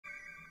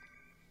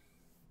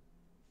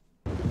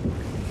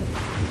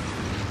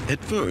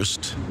At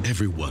first,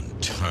 everyone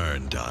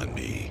turned on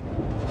me.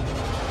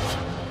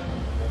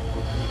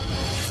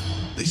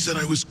 They said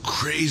I was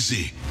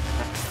crazy.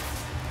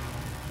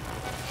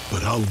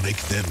 But I'll make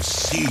them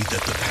see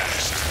that the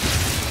past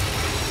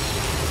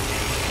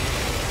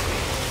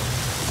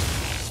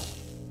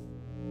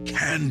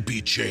can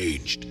be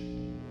changed.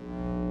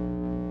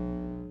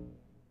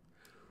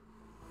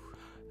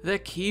 The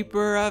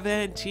Keeper of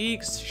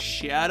Antiques,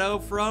 Shadow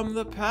from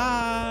the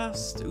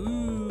Past.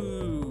 Ooh.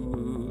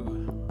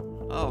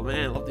 Oh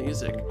man, I love the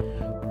music.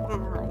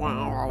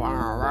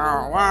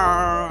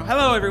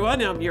 Hello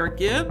everyone, I'm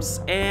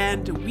YourGibs,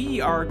 and we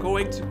are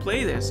going to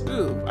play this.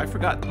 Ooh, I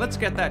forgot. Let's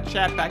get that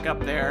chat back up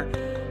there.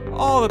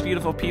 All the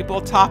beautiful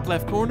people, top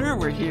left corner,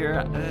 we're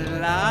here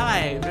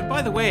live. And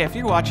by the way, if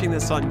you're watching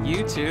this on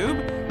YouTube,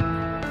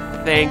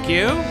 thank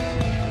you.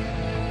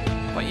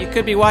 But you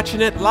could be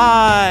watching it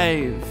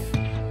live.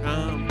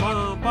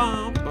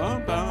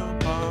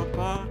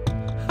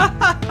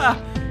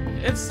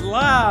 It's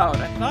loud.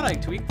 I thought I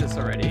tweaked this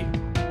already.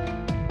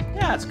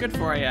 Yeah, it's good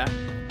for you.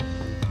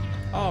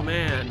 Oh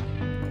man.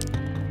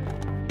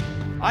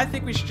 I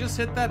think we should just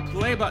hit that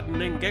play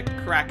button and get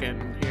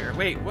cracking here.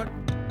 Wait, what?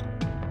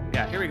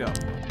 Yeah, here we go.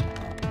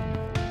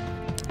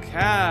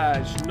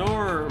 Cash,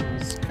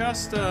 norms,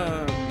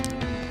 custom.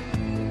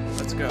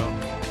 Let's go.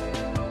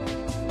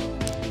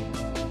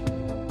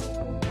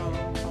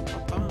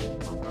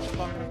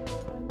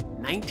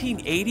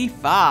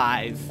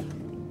 1985.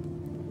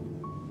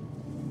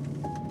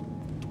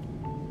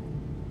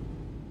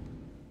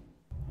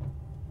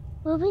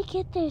 Will we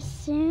get there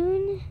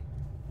soon?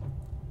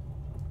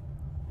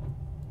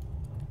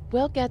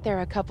 We'll get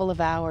there a couple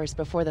of hours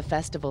before the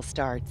festival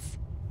starts.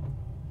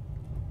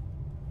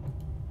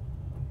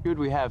 Could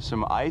we have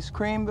some ice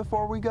cream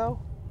before we go?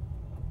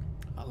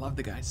 I love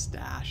the guy's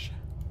stash.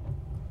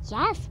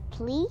 Yes,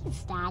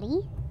 please,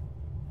 Daddy.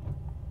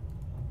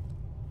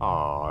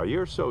 Aw,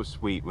 you're so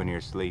sweet when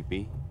you're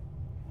sleepy.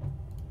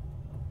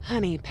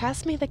 Honey,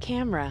 pass me the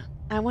camera.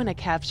 I want to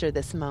capture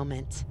this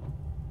moment.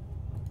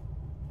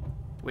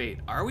 Wait,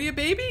 are we a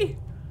baby?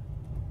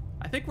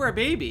 I think we're a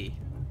baby.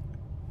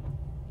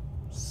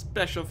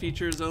 Special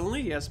features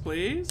only, yes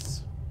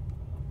please.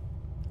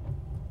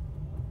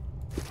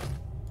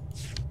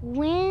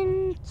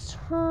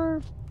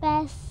 Winter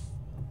Festival.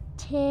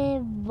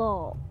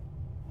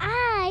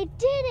 I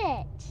did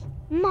it!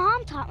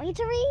 Mom taught me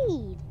to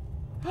read.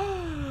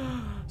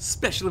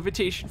 Special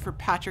invitation for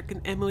Patrick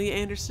and Emily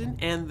Anderson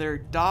and their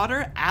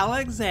daughter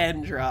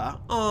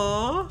Alexandra.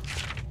 Aww.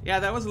 Yeah,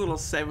 that was a little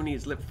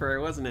 70s lip fur,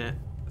 wasn't it?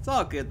 It's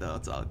all good though,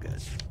 it's all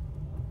good.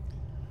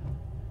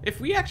 If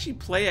we actually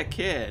play a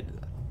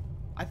kid,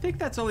 I think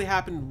that's only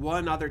happened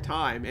one other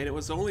time, and it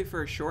was only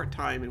for a short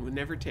time and with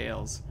never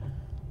tails.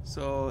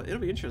 So it'll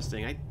be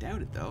interesting. I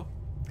doubt it though.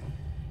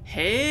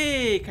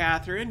 Hey,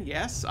 Catherine.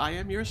 Yes, I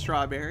am your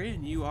strawberry,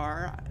 and you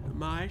are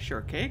my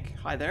shortcake.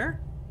 Hi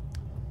there.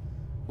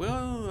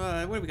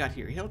 Well, what do we got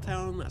here?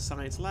 Hilltown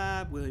Science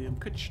Lab, William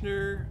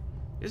Kuchner.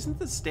 Isn't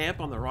the stamp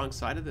on the wrong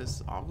side of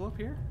this envelope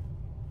here?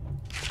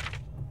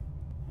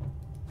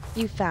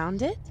 You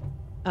found it?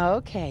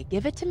 Okay,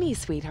 give it to me,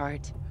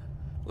 sweetheart.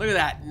 Look at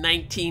that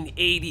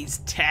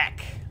 1980s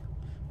tech.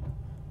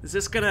 Is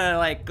this gonna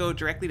like go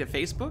directly to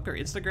Facebook or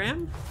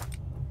Instagram?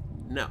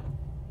 No.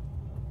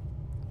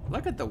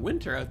 Look at the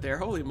winter out there,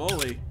 holy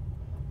moly.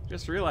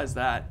 Just realized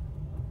that.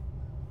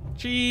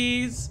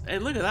 Cheese!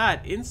 And look at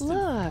that, instant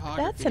Look,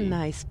 photography. that's a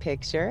nice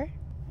picture.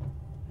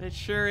 It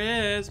sure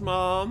is,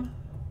 Mom.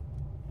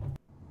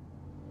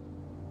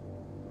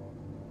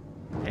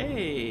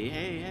 Hey,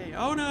 hey, hey.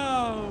 Oh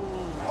no!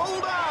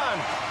 Hold on!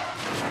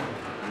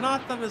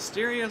 Not the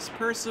mysterious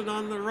person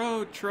on the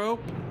road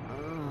trope.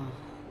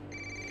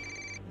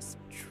 This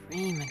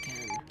dream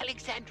again.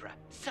 Alexandra,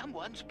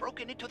 someone's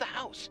broken into the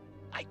house.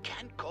 I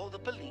can't call the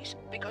police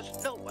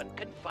because no one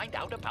can find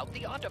out about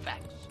the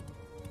artifacts.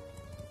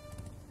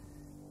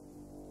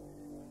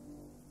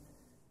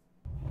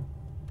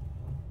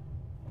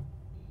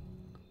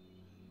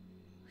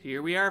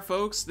 Here we are,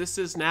 folks. This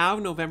is now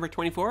November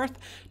 24th,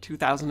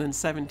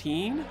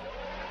 2017.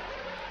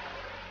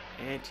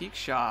 Antique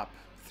shop.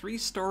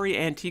 3-story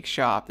antique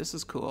shop. This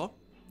is cool.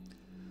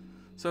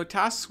 So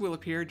tasks will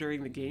appear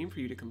during the game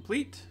for you to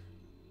complete.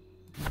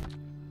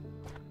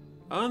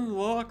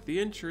 Unlock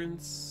the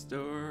entrance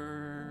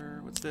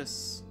door. What's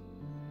this?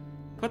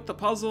 Put the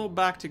puzzle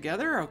back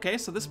together. Okay,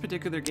 so this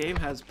particular game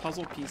has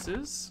puzzle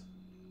pieces.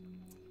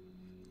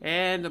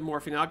 And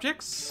morphing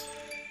objects.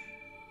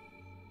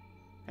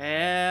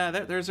 And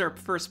there's our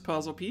first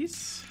puzzle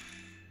piece.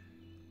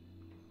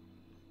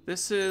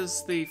 This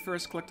is the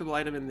first collectible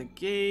item in the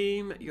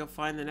game. You'll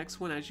find the next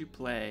one as you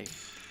play.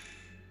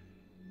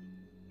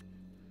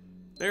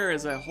 There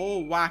is a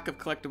whole whack of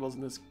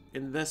collectibles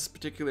in this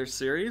particular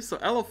series. So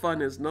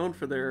EleFun is known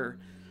for their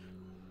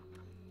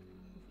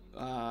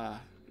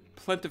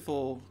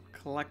plentiful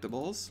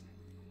collectibles.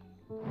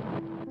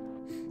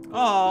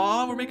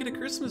 Aw, we're making a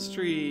Christmas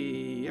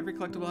tree. Every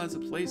collectible has a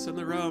place in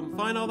the room.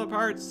 Find all the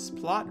parts.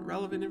 Plot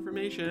relevant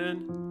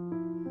information.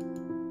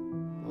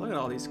 Look at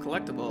all these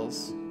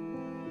collectibles.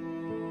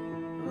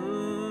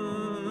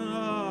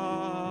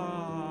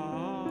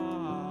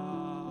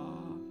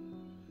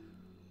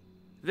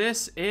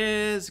 This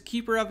is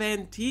Keeper of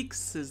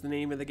Antiques is the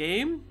name of the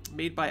game,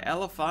 made by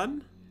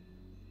EleFun.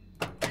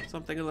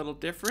 Something a little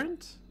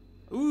different.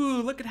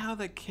 Ooh, look at how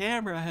the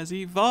camera has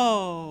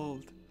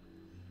evolved.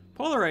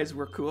 Polaroids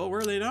were cool,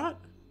 were they not?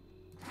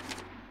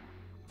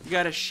 You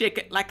gotta shake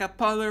it like a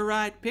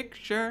Polaroid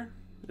picture.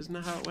 Isn't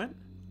that how it went?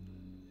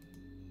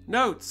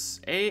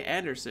 Notes, A.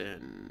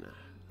 Anderson.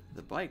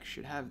 The bike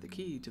should have the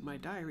key to my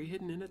diary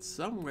hidden in it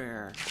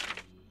somewhere.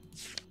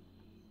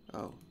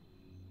 Oh.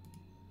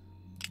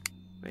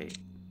 Wait.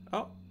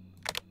 Oh.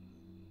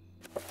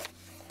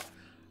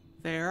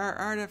 There are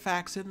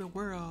artifacts in the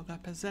world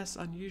that possess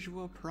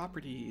unusual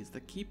properties.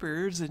 The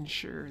keepers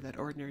ensure that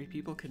ordinary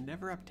people can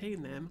never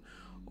obtain them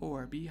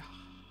or be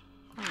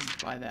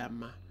harmed by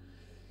them.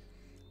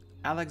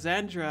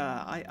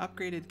 Alexandra, I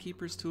upgraded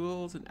Keeper's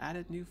tools and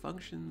added new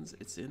functions.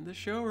 It's in the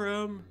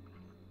showroom.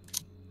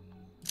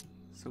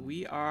 So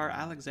we are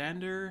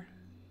Alexander.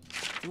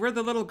 We're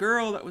the little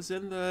girl that was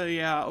in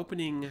the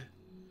opening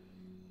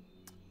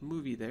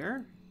movie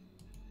there.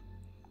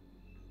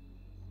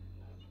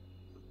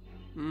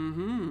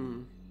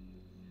 Mm-hmm.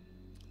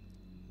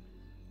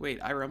 Wait,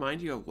 I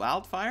remind you of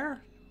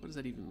wildfire? What does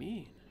that even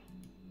mean?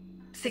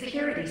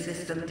 Security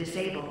system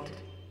disabled.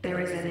 There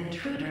is an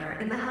intruder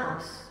in the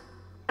house.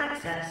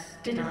 Access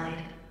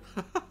denied.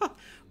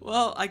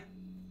 Well,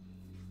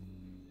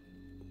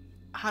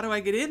 how do I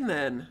get in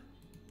then?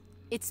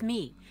 It's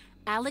me,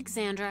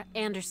 Alexandra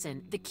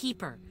Anderson, the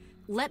Keeper.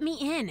 Let me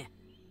in.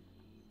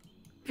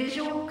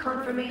 Visual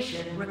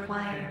confirmation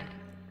required.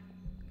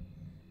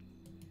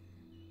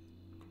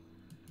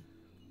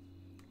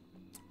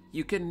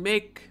 You can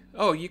make...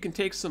 Oh, you can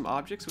take some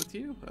objects with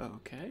you?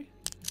 Okay.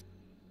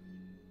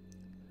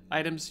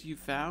 Items you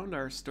found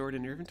are stored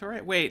in your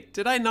inventory. Wait,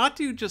 did I not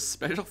do just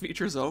special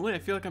features only? I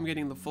feel like I'm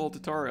getting the full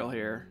tutorial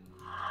here.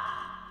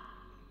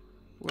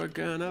 We're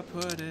gonna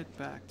put it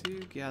back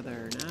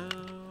together now.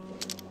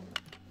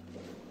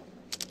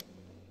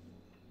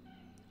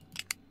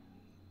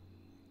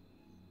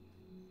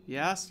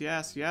 Yes,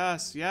 yes,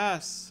 yes,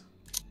 yes.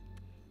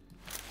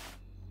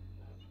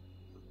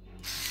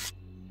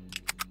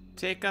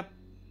 Take up.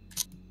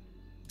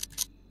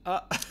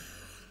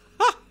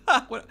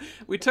 What?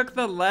 We took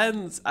the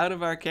lens out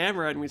of our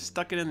camera and we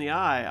stuck it in the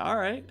eye. All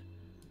right,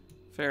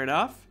 fair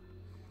enough.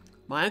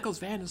 My uncle's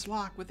van is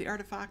locked with the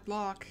artifact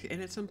lock,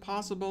 and it's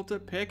impossible to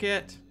pick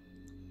it.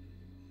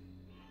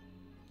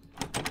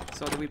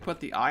 So do we put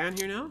the eye on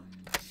here now?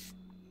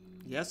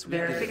 Yes, we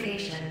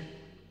Verification. Did.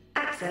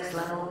 Access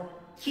level.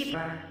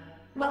 Keeper.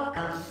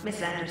 Welcome,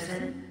 Miss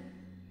Anderson.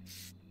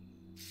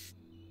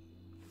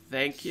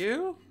 Thank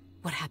you.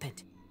 What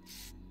happened?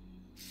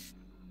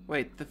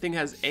 Wait, the thing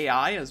has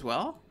AI as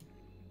well?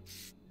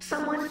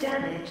 Someone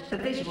damaged the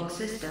visual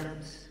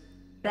systems.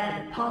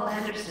 Then Paul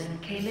Anderson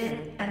came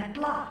in and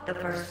blocked the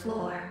first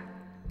floor.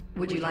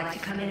 Would you like to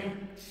come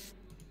in?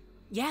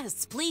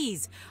 Yes,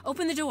 please.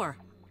 Open the door.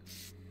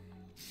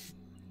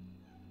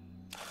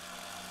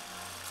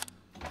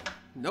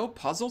 No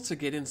puzzle to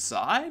get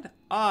inside?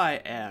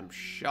 I am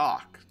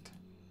shocked.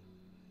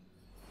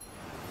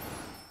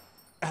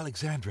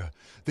 Alexandra,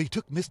 they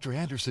took Mr.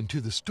 Anderson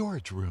to the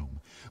storage room,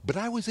 but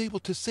I was able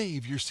to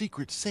save your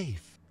secret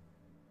safe.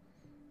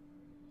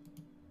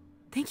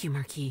 Thank you,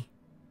 Marquis.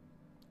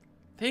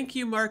 Thank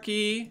you,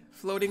 Marquis.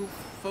 Floating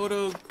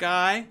photo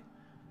guy.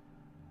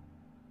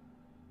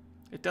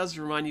 It does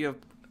remind you of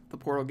the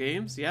Portal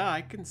games. Yeah,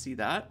 I can see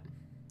that.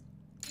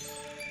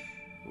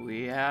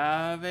 We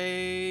have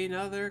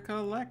another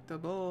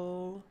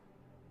collectible.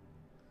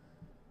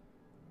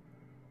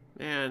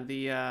 Man,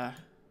 the,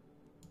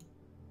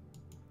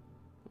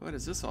 what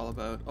is this all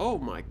about? Oh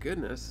my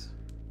goodness.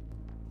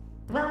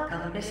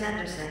 Welcome, Miss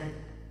Anderson.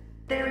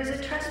 There is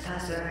a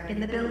trespasser in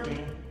the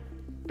building.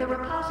 The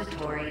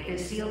repository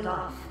is sealed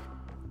off.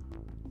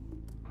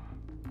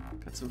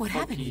 Got some What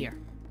happened here?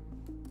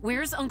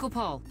 Where's Uncle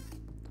Paul?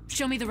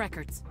 Show me the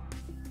records.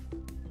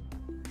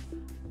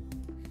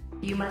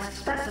 You must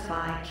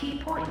specify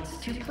key points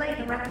to play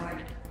the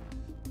record.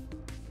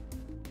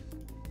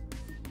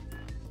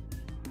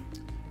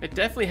 It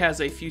definitely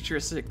has a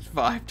futuristic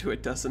vibe to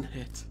it, doesn't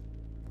it?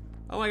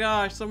 Oh my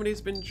gosh,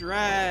 somebody's been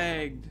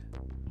dragged.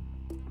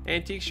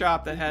 Antique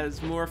shop that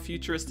has more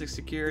futuristic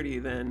security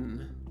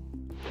than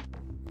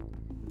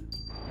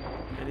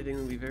anything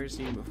that we've ever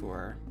seen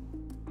before.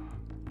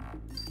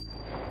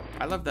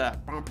 I love that.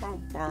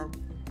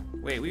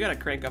 Wait, we gotta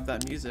crank up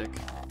that music.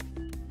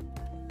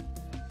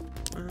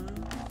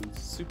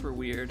 Super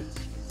weird.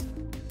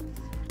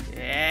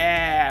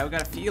 Yeah, we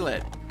gotta feel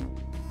it.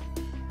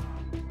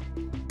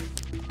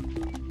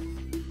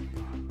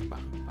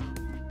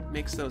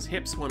 Makes those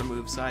hips want to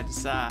move side to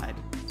side.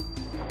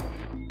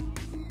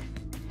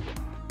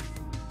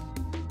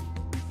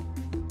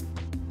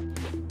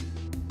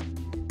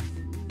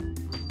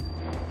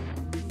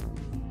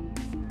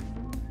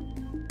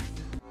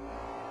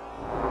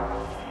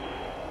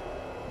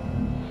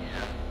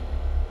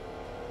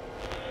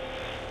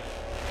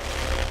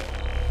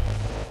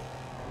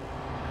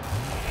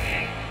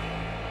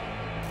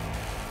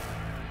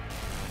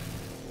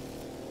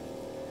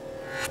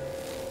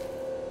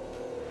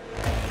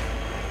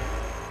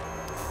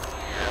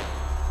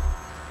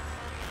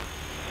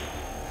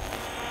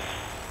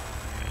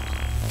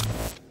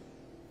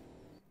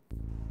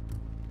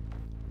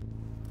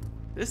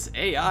 This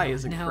AI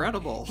is No,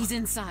 incredible. he's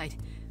inside.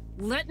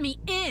 Let me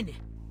in!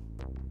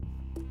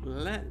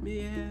 Let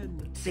me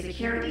in.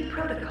 Security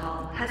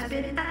protocol has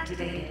been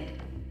activated.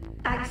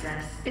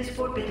 Access is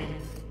forbidden.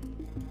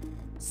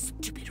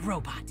 Stupid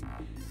robot.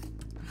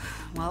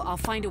 Well, I'll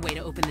find a way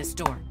to open this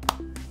door.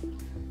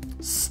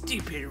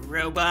 Stupid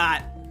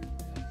robot.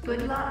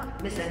 Good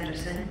luck, Miss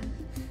Anderson.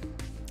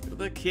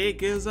 The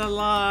cake is a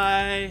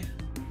lie.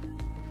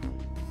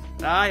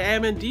 I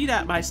am indeed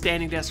at my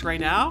standing desk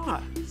right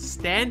now.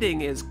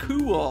 Standing is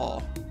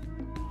cool.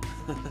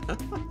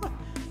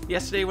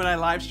 Yesterday when I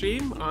live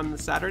streamed on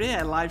Saturday,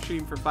 I live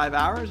streamed for 5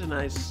 hours and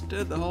I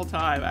stood the whole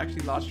time. I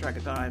actually lost track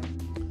of time.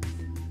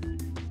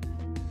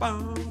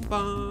 Bum,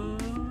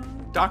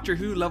 bum. Doctor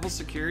Who level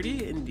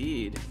security?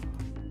 Indeed.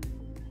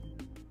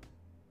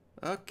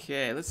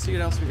 Okay, let's see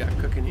what else we got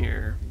cooking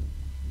here.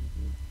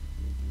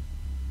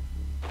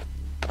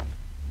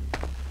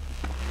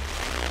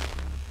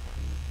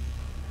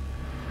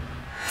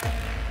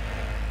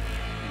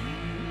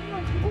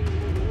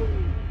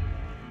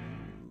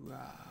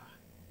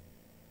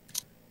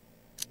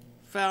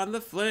 Found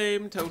the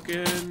flame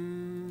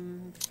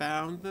token.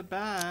 Found the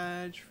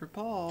badge for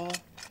Paul.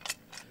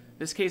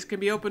 This case can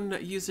be opened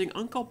using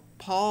Uncle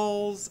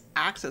Paul's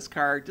access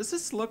card. Does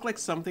this look like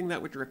something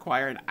that would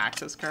require an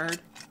access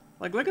card?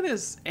 Like, look at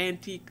this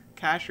antique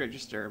cash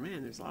register.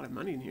 Man, there's a lot of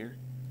money in here.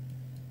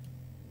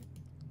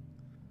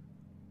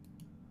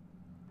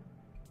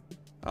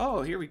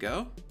 Oh, here we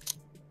go.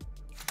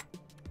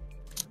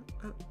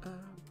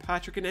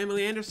 Patrick and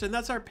Emily Anderson,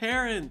 that's our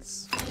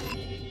parents.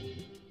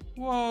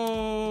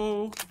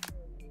 Whoa.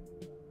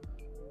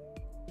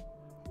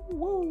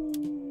 Whoa.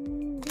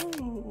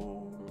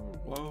 Whoa.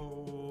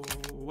 Whoa.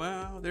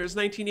 Wow. There's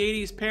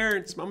 1980s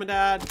parents, mom and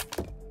dad.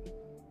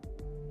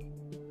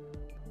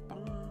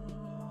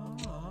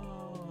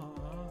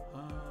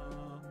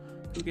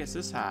 Who gets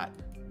this hat?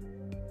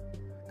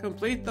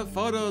 Complete the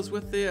photos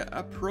with the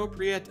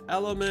appropriate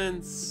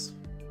elements.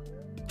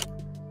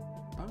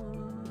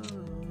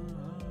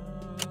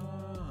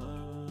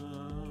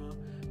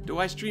 Do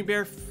I stream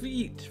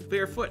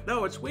barefoot?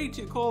 No, it's way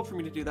too cold for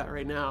me to do that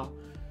right now.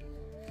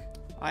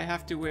 I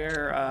have to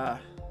wear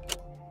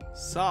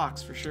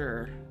socks for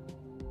sure.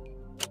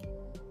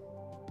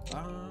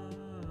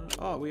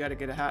 Oh, we gotta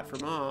get a hat for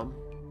mom.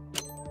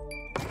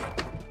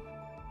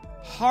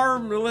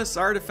 Harmless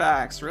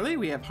artifacts. Really?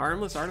 We have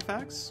harmless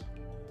artifacts?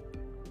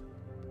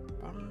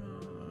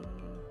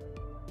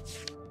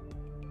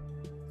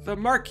 The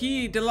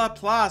Marquis de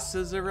Laplace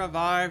is a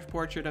revived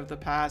portrait of the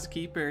past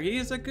keeper. He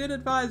is a good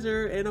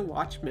advisor and a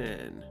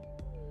watchman.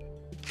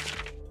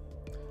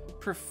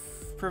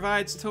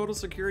 Provides total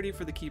security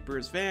for the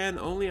keeper's van.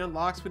 Only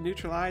unlocks when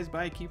neutralized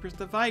by a keeper's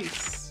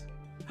device.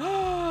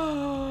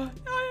 I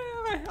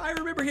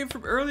remember him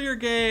from earlier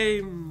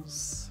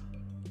games.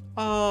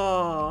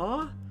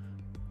 Aww.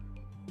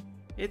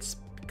 It's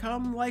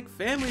become like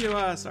family to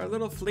us, our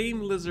little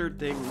flame lizard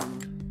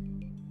thing.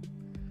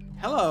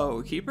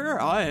 Hello, Keeper.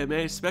 I am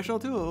a special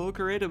tool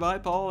created by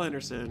Paul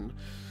Anderson.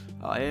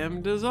 I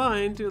am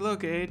designed to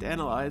locate,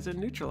 analyze, and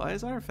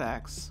neutralize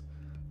artifacts.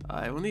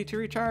 I will need to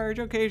recharge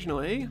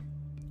occasionally.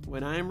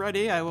 When I am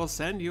ready, I will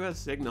send you a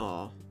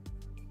signal.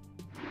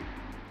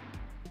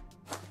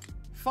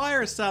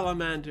 Fire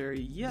Salamander.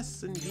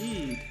 Yes,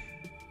 indeed.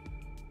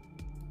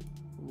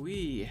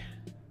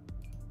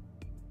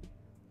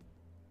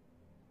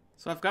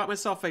 So I've got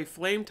myself a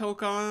flame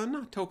token.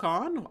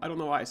 I don't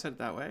know why I said it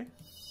that way.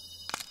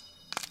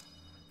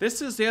 This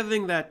is the other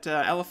thing that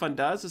EleFun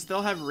does, is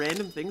they'll have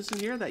random things in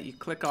here that you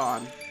click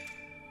on.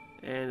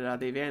 And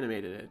they've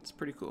animated it. It's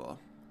pretty cool.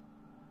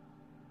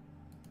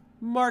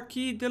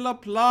 Marquis de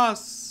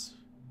Laplace.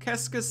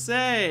 Qu'est-ce que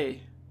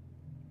c'est?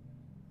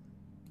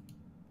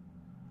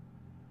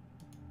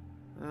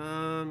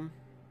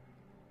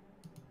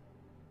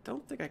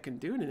 Don't think I can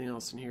do anything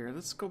else in here.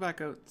 Let's go back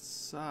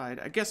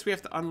outside. I guess we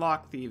have to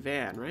unlock the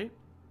van, right?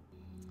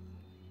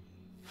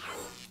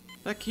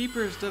 The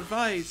Keeper's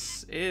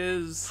device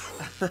is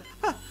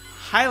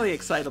highly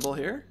excitable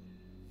here.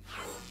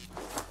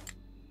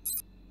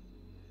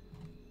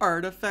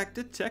 Artifact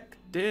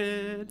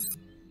detected.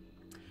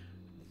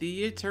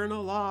 The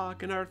eternal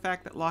lock, an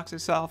artifact that locks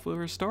itself, will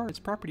restore its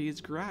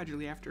properties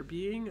gradually after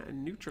being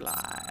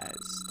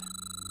neutralized.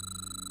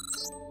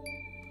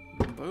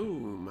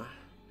 Boom.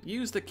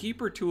 Use the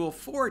Keeper tool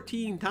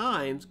 14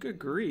 times. Good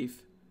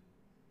grief.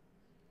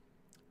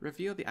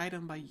 Reveal the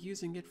item by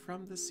using it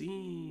from the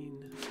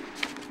scene.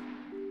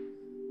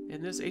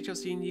 In this HO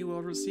scene, you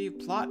will receive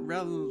plot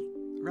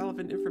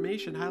relevant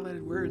information,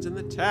 highlighted words in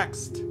the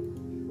text.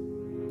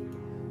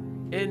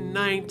 In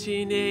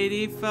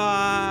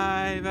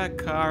 1985, a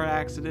car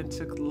accident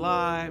took the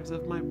lives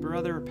of my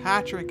brother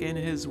Patrick and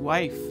his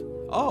wife.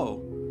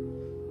 Oh,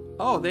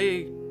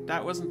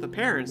 that wasn't the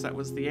parents, that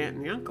was the aunt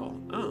and the uncle.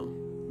 Oh.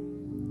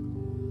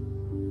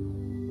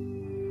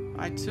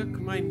 I took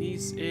my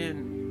niece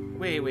in.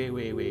 Wait.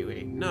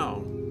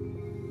 No.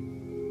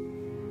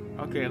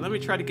 Okay, let me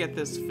try to get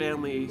this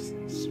family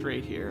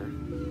straight here.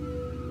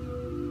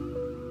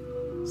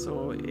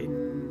 So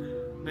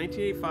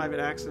 1985, an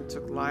accident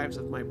took lives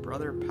of my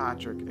brother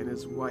Patrick and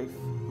his wife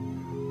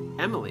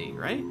Emily,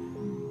 right?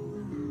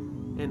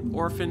 And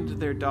orphaned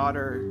their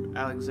daughter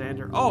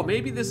Alexandra. Oh,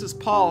 maybe this is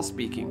Paul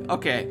speaking.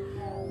 Okay,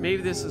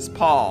 maybe this is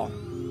Paul.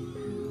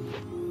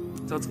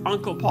 So it's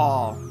Uncle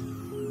Paul.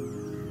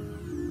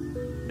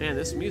 Man,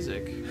 this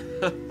music.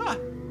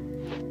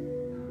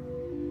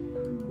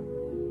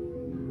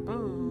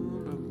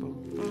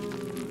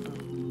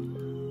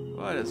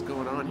 What is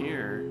going on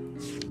here?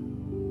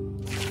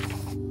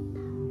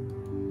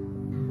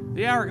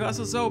 The hourglass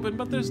is open,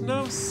 but there's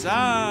no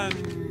sun.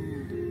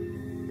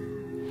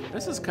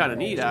 This is kind of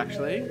neat,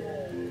 actually. I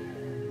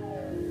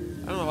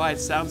don't know why it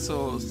sounds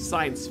so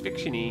science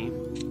fiction-y.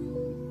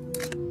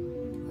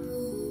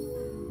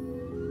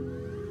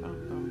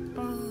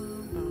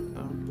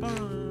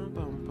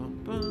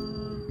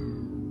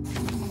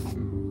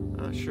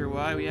 Not sure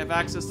why we have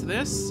access to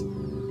this.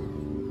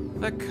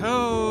 The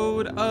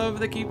code of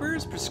the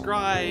keepers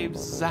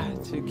prescribes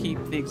to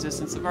keep the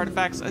existence of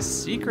artifacts a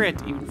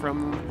secret, even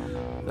from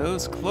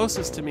those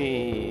closest to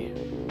me.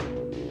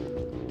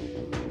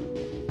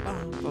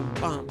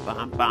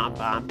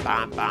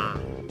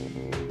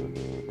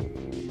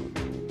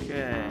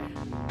 Okay.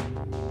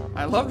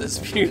 I love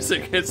this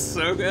music. It's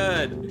so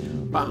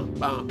good. Bum,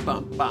 bum,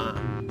 bum,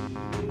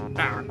 bum.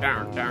 Down,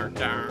 down, down,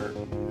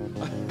 down.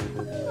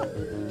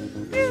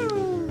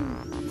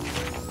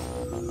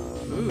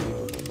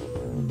 Ooh.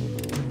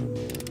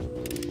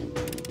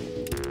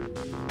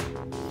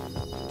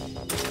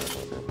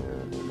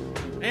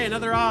 Hey,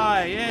 another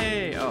eye!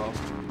 Yay! Oh.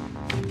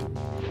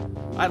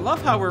 I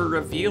love how we're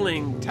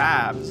revealing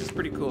tabs. This is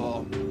pretty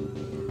cool.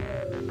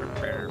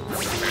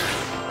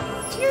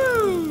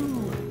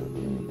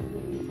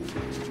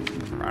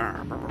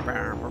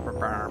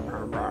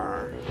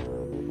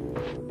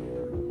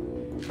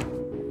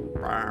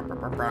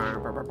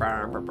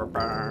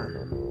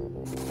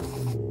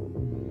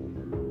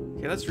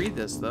 Okay, let's read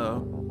this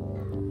though.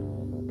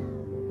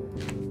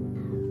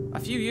 A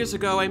few years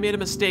ago, I made a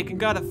mistake and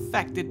got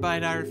affected by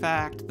an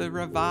artifact, the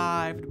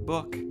revived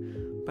book.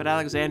 But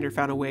Alexander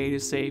found a way to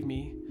save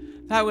me.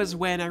 That was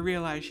when I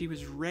realized she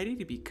was ready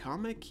to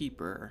become a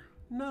keeper.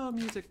 No,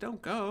 music,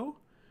 don't go.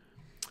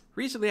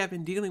 Recently, I've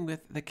been dealing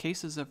with the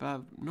cases of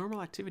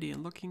abnormal activity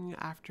and looking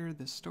after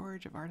the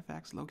storage of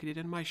artifacts located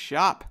in my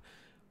shop.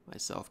 My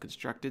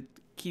self-constructed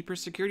keeper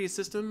security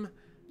system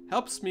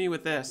helps me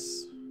with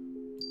this.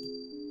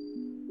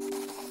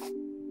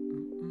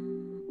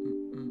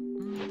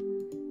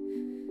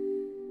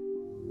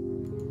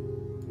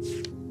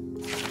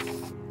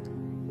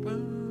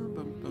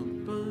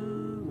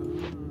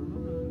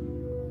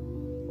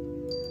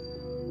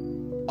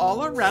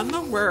 All around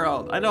the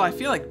world. I know, I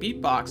feel like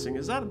beatboxing.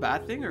 Is that a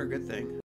bad thing or a good thing?